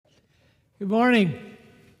Good morning.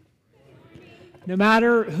 No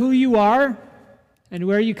matter who you are and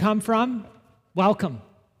where you come from, welcome.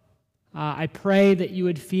 I pray that you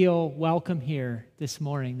would feel welcome here this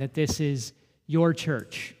morning, that this is your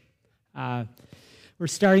church. We're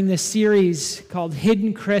starting this series called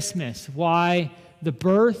Hidden Christmas, why the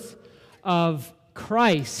birth of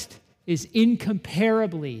Christ is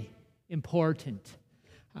incomparably important.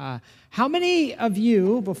 How many of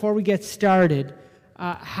you, before we get started,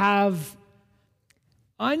 have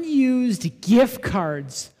unused gift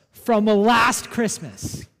cards from last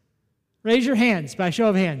Christmas? Raise your hands by show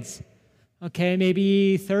of hands. Okay,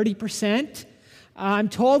 maybe 30%. I'm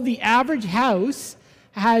told the average house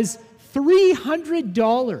has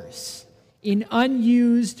 $300 in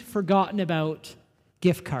unused, forgotten about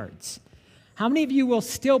gift cards. How many of you will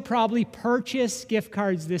still probably purchase gift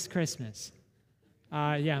cards this Christmas?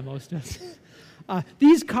 Yeah, most of us.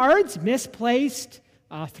 These cards, misplaced,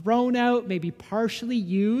 thrown out, maybe partially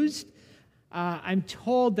used. I'm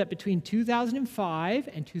told that between 2005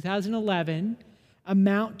 and 2011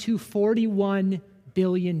 amount to $41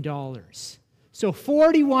 billion. So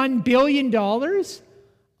 $41 billion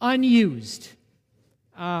unused,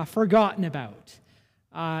 forgotten about.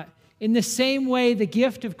 In the same way, the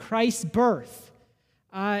gift of Christ's birth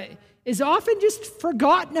is often just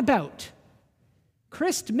forgotten about.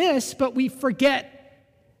 Christmas, but we forget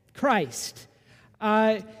Christ.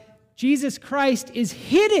 Jesus Christ is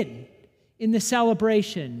hidden in the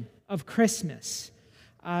celebration of Christmas.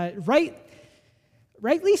 Rightly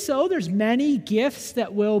so, there's many gifts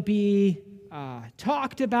that will be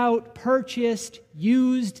talked about, purchased,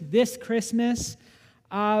 used this Christmas.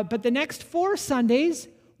 But the next 4 Sundays,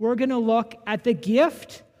 we're going to look at the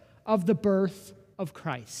gift of the birth of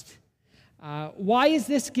Christ. Why is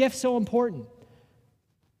this gift so important?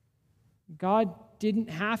 God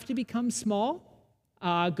didn't have to become small.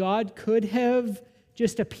 God could have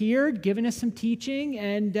just appeared, given us some teaching,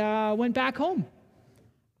 and went back home.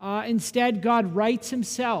 Instead, God writes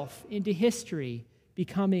himself into history,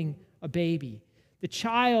 becoming a baby. The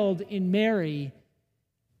child in Mary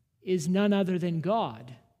is none other than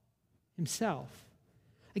God himself.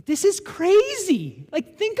 This is crazy.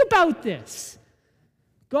 Think about this.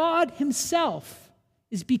 God himself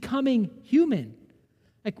is becoming human.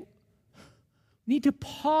 We need to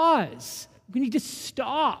pause. We need to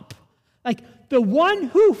stop. The one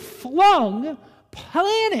who flung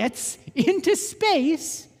planets into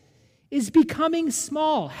space is becoming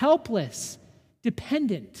small, helpless,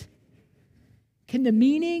 dependent. Can the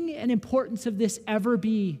meaning and importance of this ever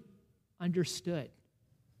be understood?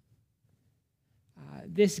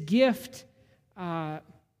 This gift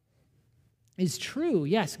is true.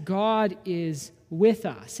 Yes, God is with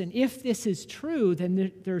us. And if this is true,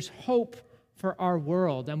 then there's hope for our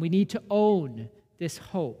world. And we need to own this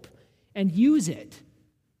hope and use it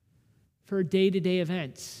for day-to-day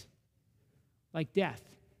events like death.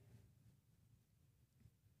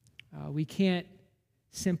 We can't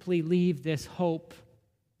simply leave this hope,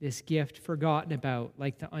 this gift, forgotten about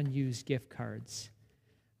like the unused gift cards.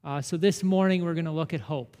 So this morning we're going to look at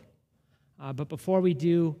hope. But before we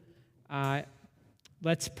do,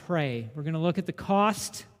 let's pray. We're going to look at the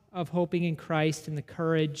cost of hoping in Christ and the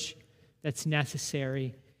courage that's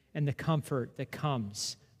necessary and the comfort that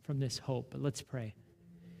comes from this hope. But let's pray.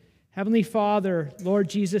 Heavenly Father, Lord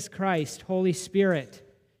Jesus Christ, Holy Spirit,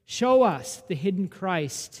 show us the hidden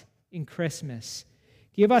Christ in Christmas.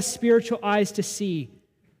 Give us spiritual eyes to see.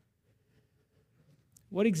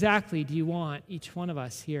 What exactly do you want each one of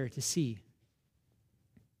us here to see?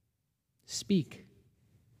 Speak.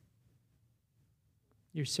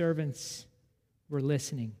 Your servants were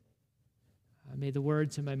listening. May the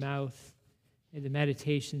words of my mouth, may the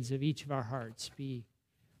meditations of each of our hearts be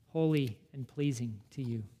holy and pleasing to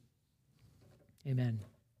you. Amen.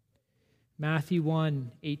 Matthew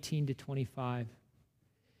 1:18-25.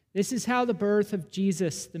 This is how the birth of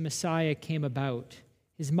Jesus, the Messiah, came about.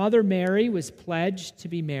 His mother Mary was pledged to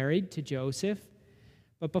be married to Joseph,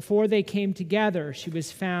 but before they came together, she was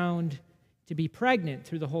found to be pregnant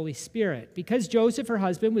through the Holy Spirit. Because Joseph, her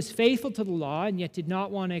husband, was faithful to the law and yet did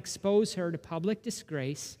not want to expose her to public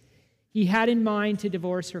disgrace, he had in mind to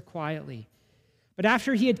divorce her quietly. But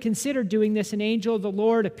after he had considered doing this, an angel of the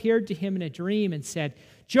Lord appeared to him in a dream and said,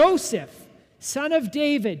 "Joseph, son of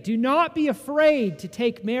David, do not be afraid to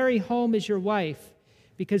take Mary home as your wife,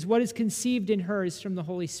 because what is conceived in her is from the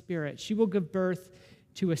Holy Spirit. She will give birth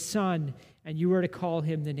to a son, and you are to call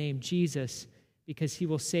him the name Jesus, because he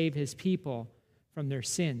will save his people from their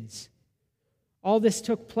sins." All this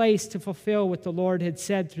took place to fulfill what the Lord had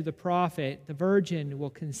said through the prophet, "The virgin will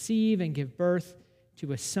conceive and give birth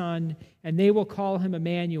to a son, and they will call him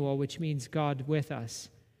Emmanuel, which means God with us.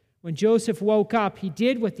 When Joseph woke up, he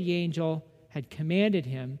did what the angel had commanded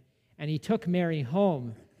him, and he took Mary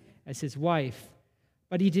home as his wife.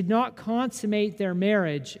 But he did not consummate their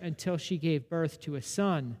marriage until she gave birth to a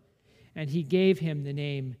son, and he gave him the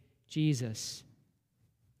name Jesus.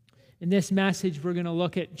 In this message, we're going to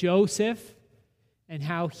look at Joseph and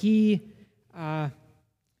how he had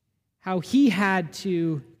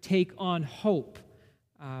to take on hope.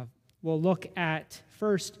 We'll look at,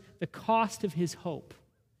 first, the cost of his hope.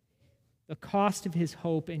 The cost of his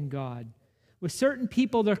hope in God. With certain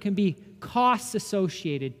people, there can be costs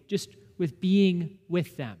associated just with being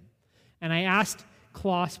with them. And I asked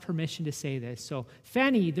Klaus permission to say this. So,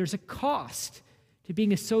 Fanny, there's a cost to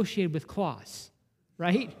being associated with Klaus,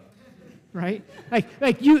 right? Right?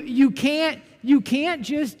 Like you can't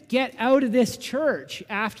just get out of this church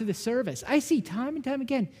after the service. I see time and time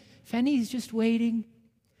again, Fanny's just waiting,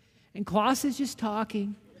 and Klaus is just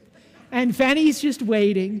talking, and Fanny's just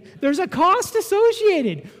waiting. There's a cost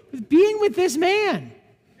associated with being with this man.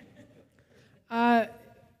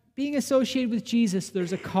 Being associated with Jesus,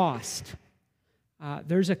 there's a cost.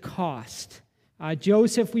 There's a cost.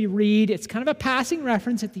 Joseph, we read, it's kind of a passing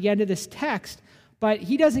reference at the end of this text, but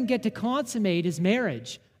he doesn't get to consummate his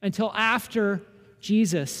marriage until after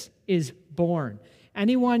Jesus is born.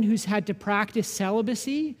 Anyone who's had to practice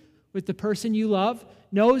celibacy with the person you love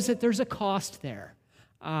knows that there's a cost there.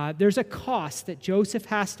 There's a cost that Joseph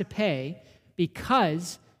has to pay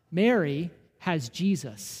because Mary has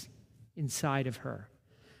Jesus inside of her.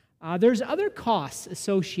 There's other costs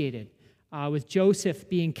associated with Joseph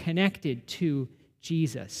being connected to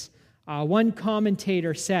Jesus. One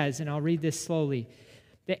commentator says, and I'll read this slowly,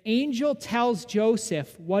 the angel tells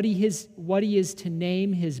Joseph what he is to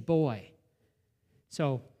name his boy.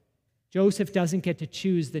 So Joseph doesn't get to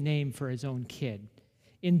choose the name for his own kid.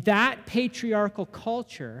 In that patriarchal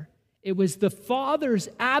culture, it was the father's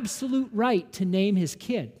absolute right to name his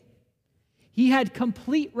kid. He had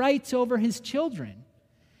complete rights over his children.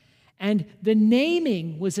 And the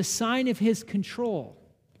naming was a sign of his control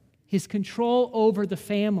over the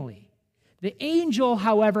family. The angel,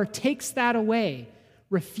 however, takes that away,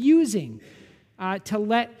 refusing to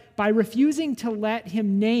let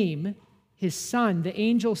him name his son. The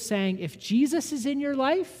angel saying, if Jesus is in your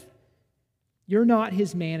life, you're not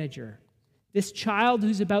his manager. This child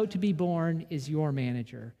who's about to be born is your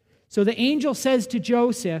manager. So the angel says to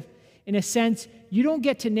Joseph, in a sense, you don't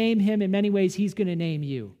get to name him. In many ways, he's going to name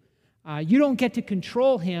you. You don't get to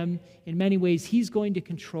control him. In many ways, he's going to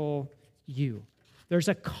control you. There's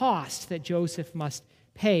a cost that Joseph must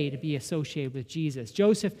pay to be associated with Jesus.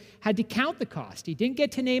 Joseph had to count the cost. He didn't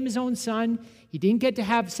get to name his own son. He didn't get to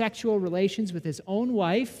have sexual relations with his own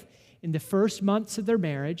wife in the first months of their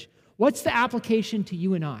marriage. What's the application to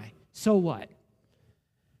you and I? So what?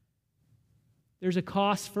 There's a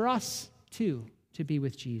cost for us, too, to be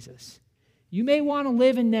with Jesus. You may want to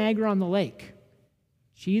live in Niagara-on-the-Lake.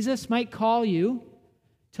 Jesus might call you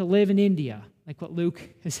to live in India, like what Luke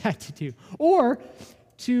has had to do, or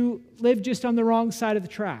to live just on the wrong side of the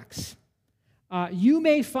tracks. You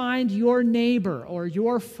may find your neighbor or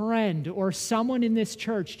your friend or someone in this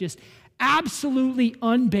church just absolutely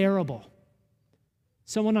unbearable.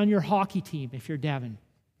 Someone on your hockey team, if you're Devon,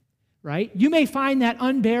 right? You may find that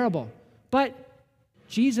unbearable, but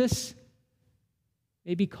Jesus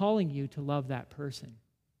may be calling you to love that person.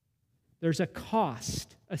 There's a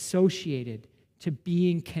cost associated to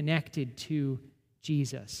being connected to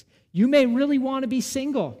Jesus. You may really want to be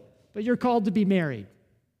single, but you're called to be married.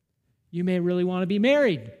 You may really want to be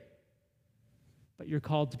married, but you're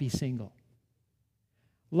called to be single.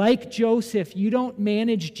 Like Joseph, you don't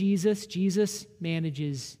manage Jesus, Jesus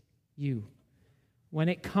manages you. When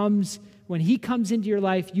he comes into your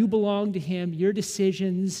life, you belong to him. Your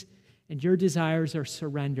decisions and your desires are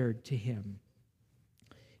surrendered to him.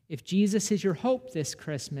 If Jesus is your hope this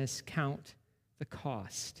Christmas, count the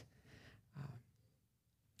cost.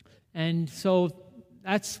 And so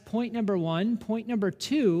that's point number one. Point number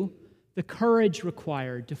two, the courage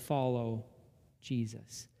required to follow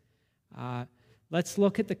Jesus. Let's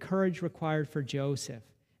look at the courage required for Joseph.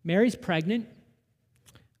 Mary's pregnant.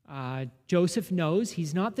 Joseph knows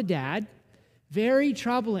he's not the dad. Very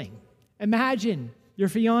troubling. Imagine your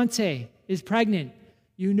fiance is pregnant.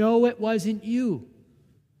 You know it wasn't you.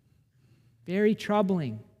 Very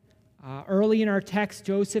troubling. Early in our text,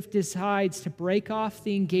 Joseph decides to break off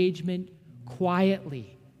the engagement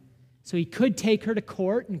quietly. So he could take her to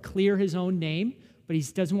court and clear his own name, but he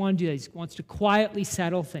doesn't want to do that. He wants to quietly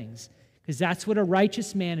settle things, because that's what a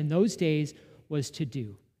righteous man in those days was to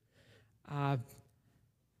do.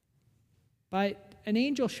 But an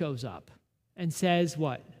angel shows up and says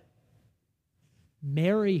what?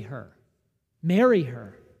 Marry her. Marry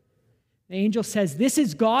her. The angel says, this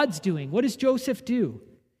is God's doing. What does Joseph do?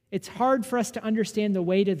 It's hard for us to understand the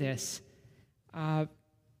weight of this.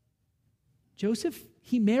 Joseph,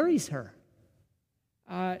 he marries her.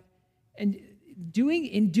 And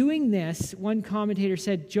in doing this, one commentator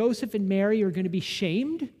said, Joseph and Mary are going to be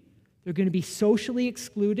shamed. They're going to be socially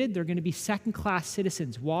excluded. They're going to be second-class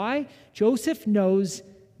citizens. Why? Joseph knows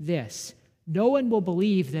this. No one will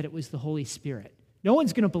believe that it was the Holy Spirit. No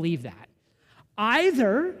one's going to believe that.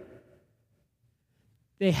 Either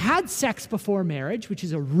they had sex before marriage, which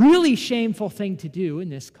is a really shameful thing to do in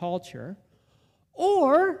this culture,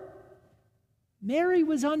 or Mary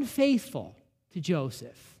was unfaithful to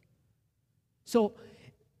Joseph. So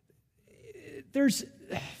there's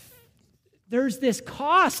this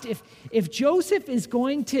cost. If Joseph is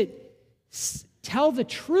going to tell the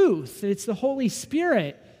truth, that it's the Holy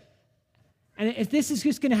Spirit, and if this is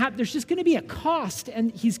just going to happen, there's just going to be a cost,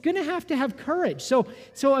 and he's going to have courage. So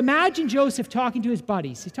imagine Joseph talking to his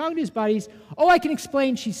buddies. He's talking to his buddies. Oh, I can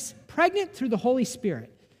explain. She's pregnant through the Holy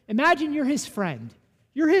Spirit. Imagine you're his friend.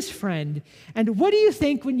 You're his friend. And what do you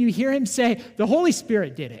think when you hear him say, the Holy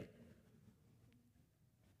Spirit did it?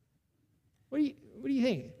 What do you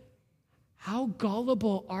think? How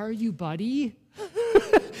gullible are you, buddy?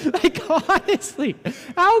 Like, honestly,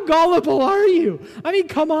 how gullible are you? I mean,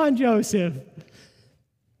 come on, Joseph.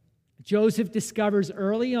 Joseph discovers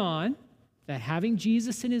early on that having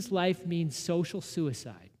Jesus in his life means social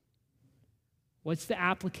suicide. What's the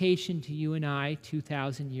application to you and I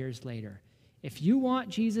 2,000 years later? If you want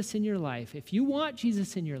Jesus in your life, it's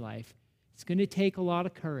going to take a lot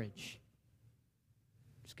of courage.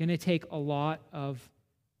 It's going to take a lot of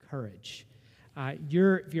courage.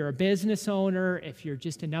 If you're a business owner, if you're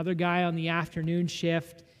just another guy on the afternoon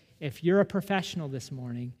shift, if you're a professional this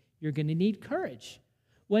morning, you're going to need courage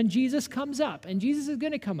when Jesus comes up, and Jesus is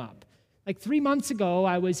going to come up. Like 3 months ago,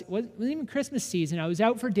 it wasn't even Christmas season. I was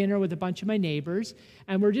out for dinner with a bunch of my neighbors,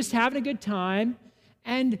 and we're just having a good time,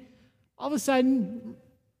 and all of a sudden,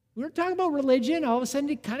 we were talking about religion. All of a sudden,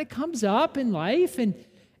 it kind of comes up in life,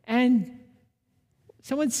 and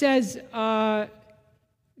someone says,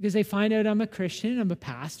 because they find out I'm a Christian, I'm a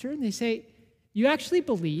pastor, and they say, you actually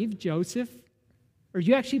believe Joseph, or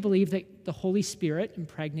you actually believe that the Holy Spirit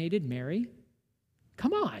impregnated Mary?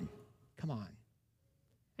 Come on.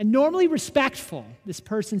 And normally respectful, this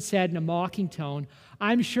person said in a mocking tone,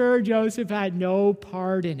 I'm sure Joseph had no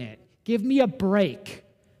part in it. Give me a break,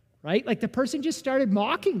 right? Like the person just started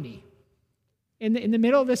mocking me in the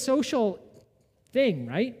middle of the social thing,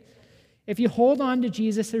 right? If you hold on to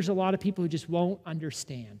Jesus, there's a lot of people who just won't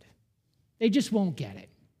understand. They just won't get it.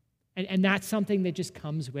 And that's something that just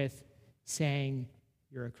comes with saying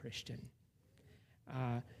you're a Christian.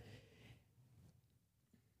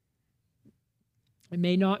 It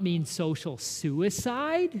may not mean social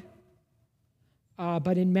suicide,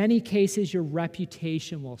 but in many cases, your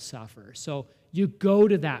reputation will suffer. So you go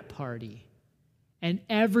to that party, and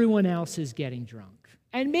everyone else is getting drunk.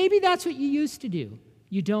 And maybe that's what you used to do.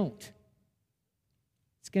 You don't.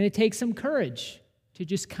 It's going to take some courage to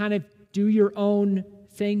just kind of do your own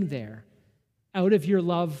thing there out of your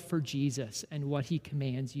love for Jesus and what he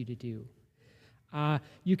commands you to do.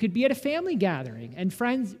 You could be at a family gathering, and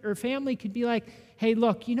friends or family could be like, hey,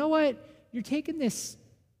 look, you know what? You're taking this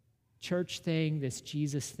church thing, this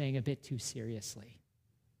Jesus thing a bit too seriously.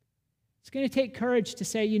 It's going to take courage to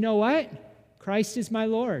say, you know what? Christ is my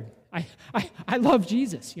Lord. I love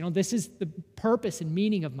Jesus. You know, this is the purpose and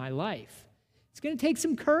meaning of my life. It's going to take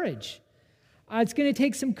some courage. It's going to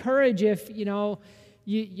take some courage if,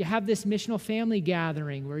 you have this missional family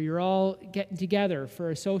gathering where you're all getting together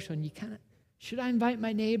for a social, and you kind of, should I invite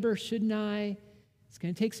my neighbor? Shouldn't I? It's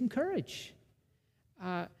going to take some courage.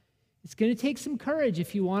 It's going to take some courage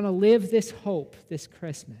if you want to live this hope this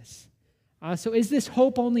Christmas. So is this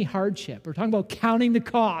hope only hardship? We're talking about counting the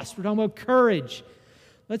cost. We're talking about courage.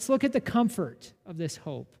 Let's look at the comfort of this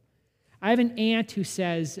hope. I have an aunt who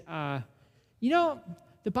says, the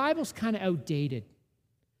Bible's kind of outdated.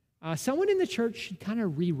 Someone in the church should kind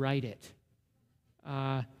of rewrite it.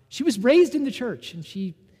 She was raised in the church, and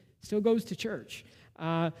she still goes to church.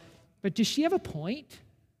 But does she have a point?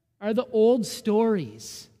 Are the old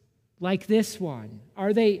stories like this one,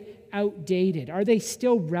 are they outdated? Are they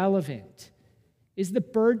still relevant? Is the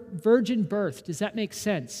virgin birth, does that make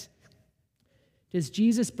sense? Does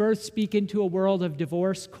Jesus' birth speak into a world of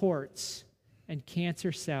divorce courts and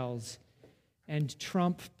cancer cells and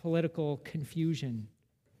Trump political confusion?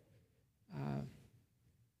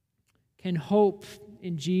 Can hope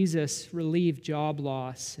in Jesus relieve job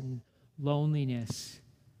loss and loneliness,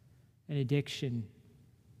 and addiction?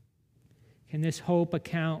 Can this hope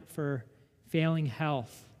account for failing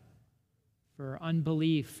health, for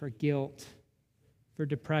unbelief, for guilt, for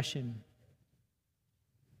depression,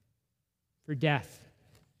 for death?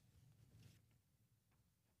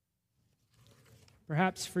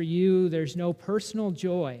 Perhaps for you, there's no personal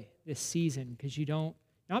joy this season because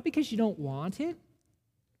not because you don't want it,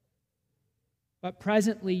 but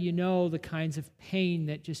presently you know the kinds of pain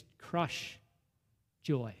that just crush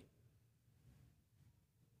joy.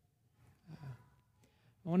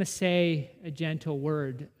 I want to say a gentle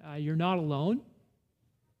word. You're not alone.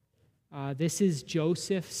 This is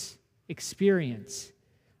Joseph's experience.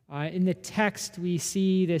 In the text, we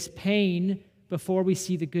see this pain before we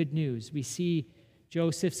see the good news. We see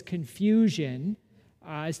Joseph's confusion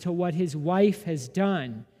as to what his wife has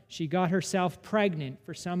done. She got herself pregnant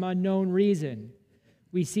for some unknown reason.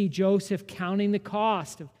 We see Joseph counting the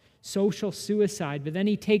cost of social suicide, but then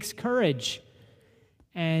he takes courage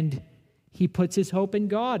and he puts his hope in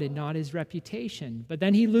God and not his reputation. But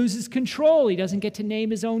then he loses control. He doesn't get to name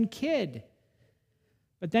his own kid.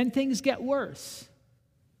 But then things get worse.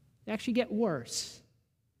 They actually get worse.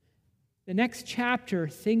 The next chapter,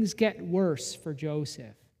 things get worse for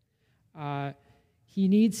Joseph. He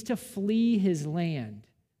needs to flee his land.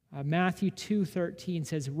 Matthew 2:13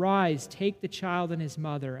 says, "Rise, take the child and his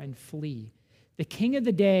mother, and flee." The king of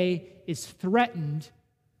the day is threatened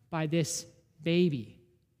by this baby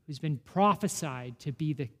who's been prophesied to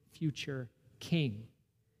be the future king.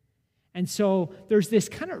 And so there's this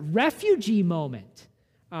kind of refugee moment,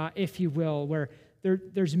 if you will, where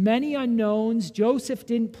there's many unknowns Joseph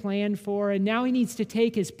didn't plan for, and now he needs to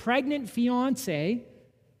take his pregnant fiancée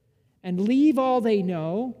and leave all they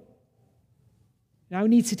know. Now he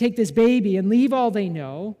needs to take this baby and leave all they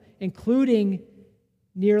know, including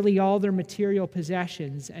nearly all their material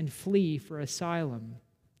possessions, and flee for asylum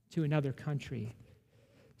to another country.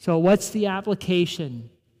 So what's the application?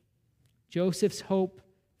 Joseph's hope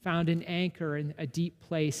found an anchor in a deep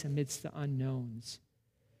place amidst the unknowns.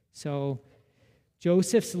 So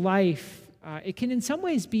Joseph's life, it can in some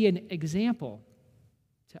ways be an example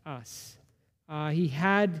to us. He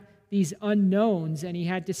had these unknowns, and he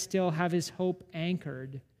had to still have his hope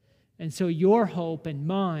anchored. And so your hope and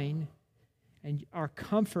mine and our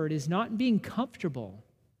comfort is not in being comfortable.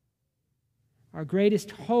 Our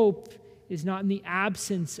greatest hope is not in the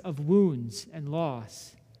absence of wounds and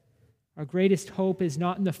loss. Our greatest hope is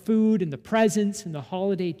not in the food and the presents and the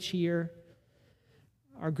holiday cheer.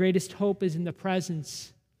 Our greatest hope is in the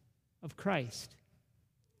presence of Christ,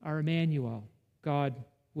 our Emmanuel, God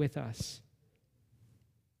with us.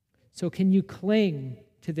 So can you cling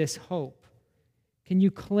to this hope? Can you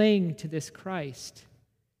cling to this Christ?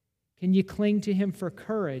 Can you cling to him for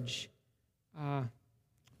courage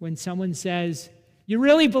when someone says, "You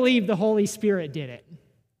really believe the Holy Spirit did it"?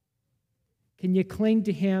 Can you cling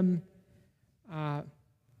to him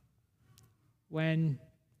when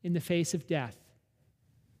in the face of death?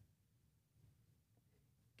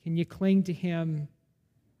 Can you cling to him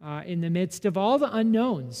in the midst of all the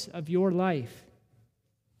unknowns of your life?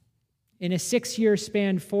 In a 6-year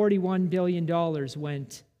span, $41 billion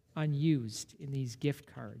went unused in these gift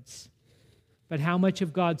cards. But how much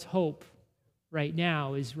of God's hope right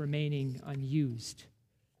now is remaining unused?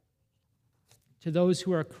 To those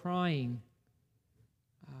who are crying,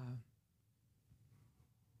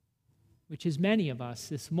 which is many of us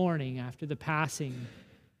this morning after the passing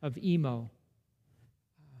of Emo,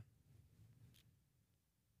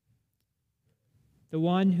 the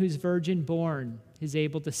one who's virgin born is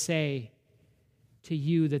able to say to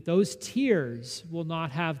you that those tears will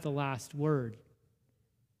not have the last word.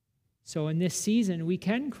 So in this season, we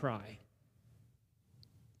can cry.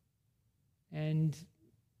 And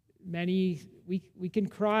we can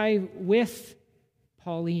cry with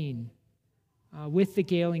Pauline, with the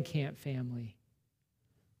Gahlenkamp family.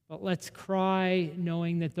 But let's cry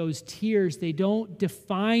knowing that those tears, they don't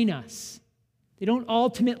define us. They don't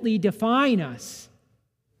ultimately define us.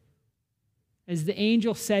 As the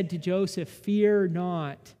angel said to Joseph, fear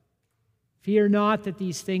not that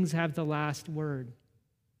these things have the last word.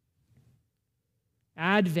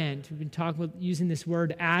 Advent, we've been talking about using this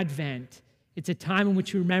word Advent. It's a time in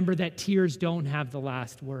which we remember that tears don't have the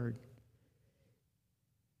last word.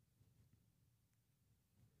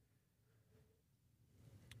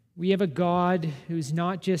 We have a God who's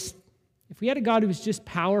not just, if we had a God who was just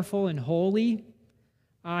powerful and holy,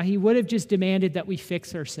 he would have just demanded that we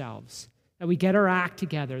fix ourselves, that we get our act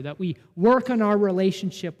together, that we work on our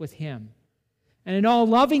relationship with him. And an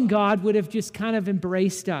all-loving God would have just kind of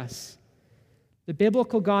embraced us. The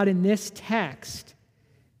biblical God in this text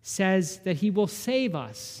says that he will save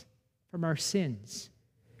us from our sins.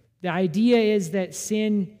 The idea is that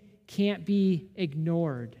sin can't be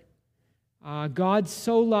ignored. God's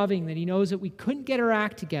so loving that he knows that we couldn't get our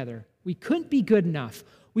act together. We couldn't be good enough.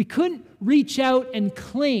 We couldn't reach out and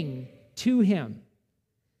cling to him.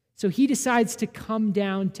 So he decides to come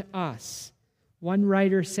down to us. One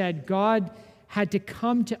writer said, God had to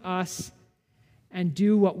come to us and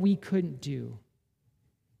do what we couldn't do.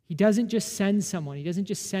 He doesn't just send someone. He doesn't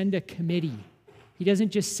just send a committee. He doesn't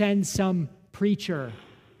just send some preacher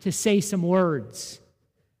to say some words.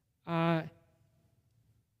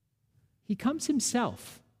 He comes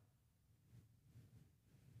himself.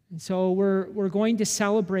 And so we're going to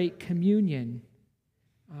celebrate communion.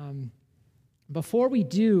 Before we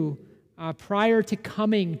do, prior to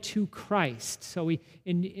coming to Christ, so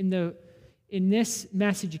in this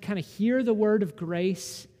message, you kind of hear the word of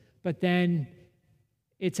grace, but then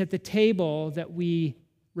it's at the table that we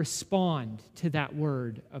respond to that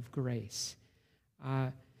word of grace.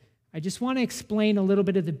 I just want to explain a little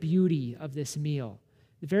bit of the beauty of this meal.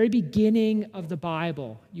 The very beginning of the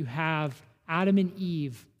Bible, you have Adam and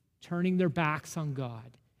Eve turning their backs on God.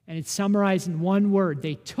 And it's summarized in one word.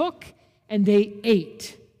 They took and they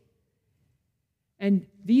ate. And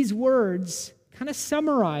these words kind of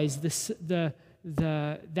summarize that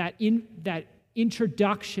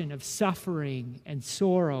introduction of suffering and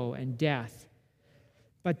sorrow and death.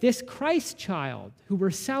 But this Christ child who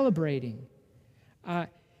we're celebrating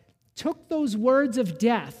took those words of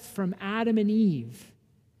death from Adam and Eve,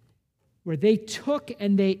 where they took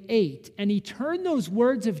and they ate, and he turned those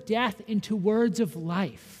words of death into words of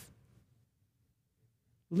life.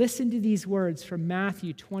 Listen to these words from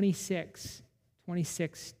Matthew 26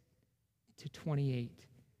 to 28.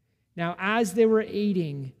 Now, as they were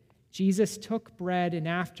eating, Jesus took bread, and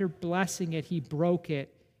after blessing it, he broke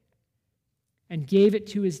it and gave it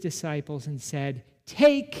to his disciples and said,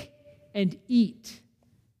 "Take and eat."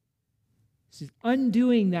 This is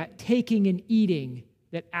undoing that taking and eating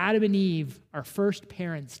that Adam and Eve, our first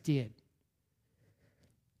parents, did.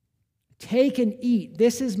 "Take and eat.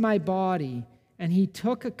 This is my body." And he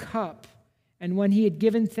took a cup, and when he had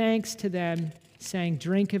given thanks to them, saying,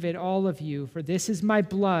 "Drink of it, all of you, for this is my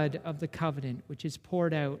blood of the covenant, which is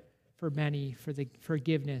poured out for many for the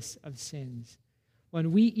forgiveness of sins."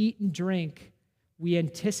 When we eat and drink, we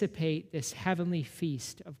anticipate this heavenly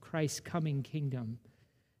feast of Christ's coming kingdom,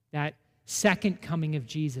 that second coming of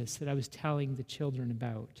Jesus that I was telling the children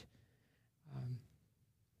about.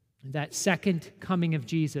 That second coming of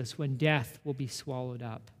Jesus when death will be swallowed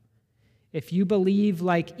up. If you believe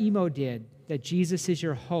like Emo did, that Jesus is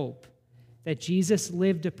your hope, that Jesus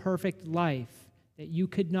lived a perfect life that you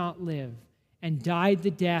could not live, and died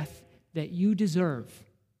the death that you deserve,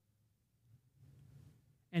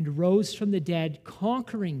 and rose from the dead,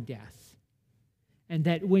 conquering death, and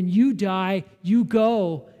that when you die, you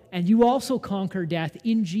go and you also conquer death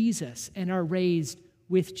in Jesus and are raised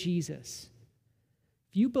with Jesus.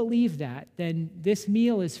 If you believe that, then this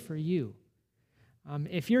meal is for you.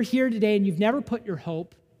 If you're here today and you've never put your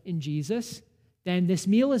hope in Jesus, then this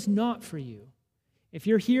meal is not for you. If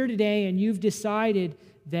you're here today and you've decided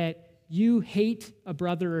that you hate a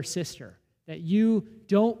brother or sister, that you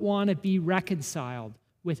don't want to be reconciled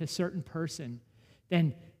with a certain person,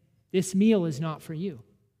 then this meal is not for you.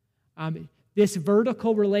 This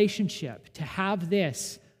vertical relationship, to have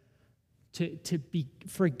this, to be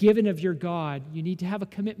forgiven of your God, you need to have a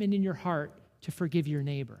commitment in your heart to forgive your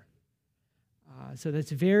neighbor. So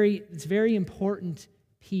it's very important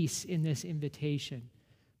piece in this invitation.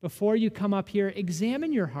 Before you come up here,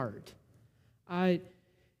 examine your heart.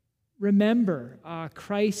 Remember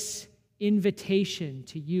Christ's invitation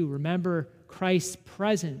to you. Remember Christ's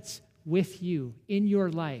presence with you in your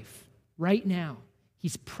life right now.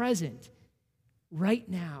 He's present right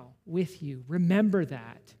now with you. Remember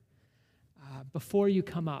that. Before you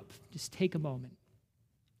come up, just take a moment.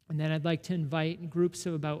 And then I'd like to invite groups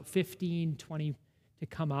of about 15, 20 to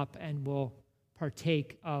come up, and we'll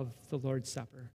partake of the Lord's Supper.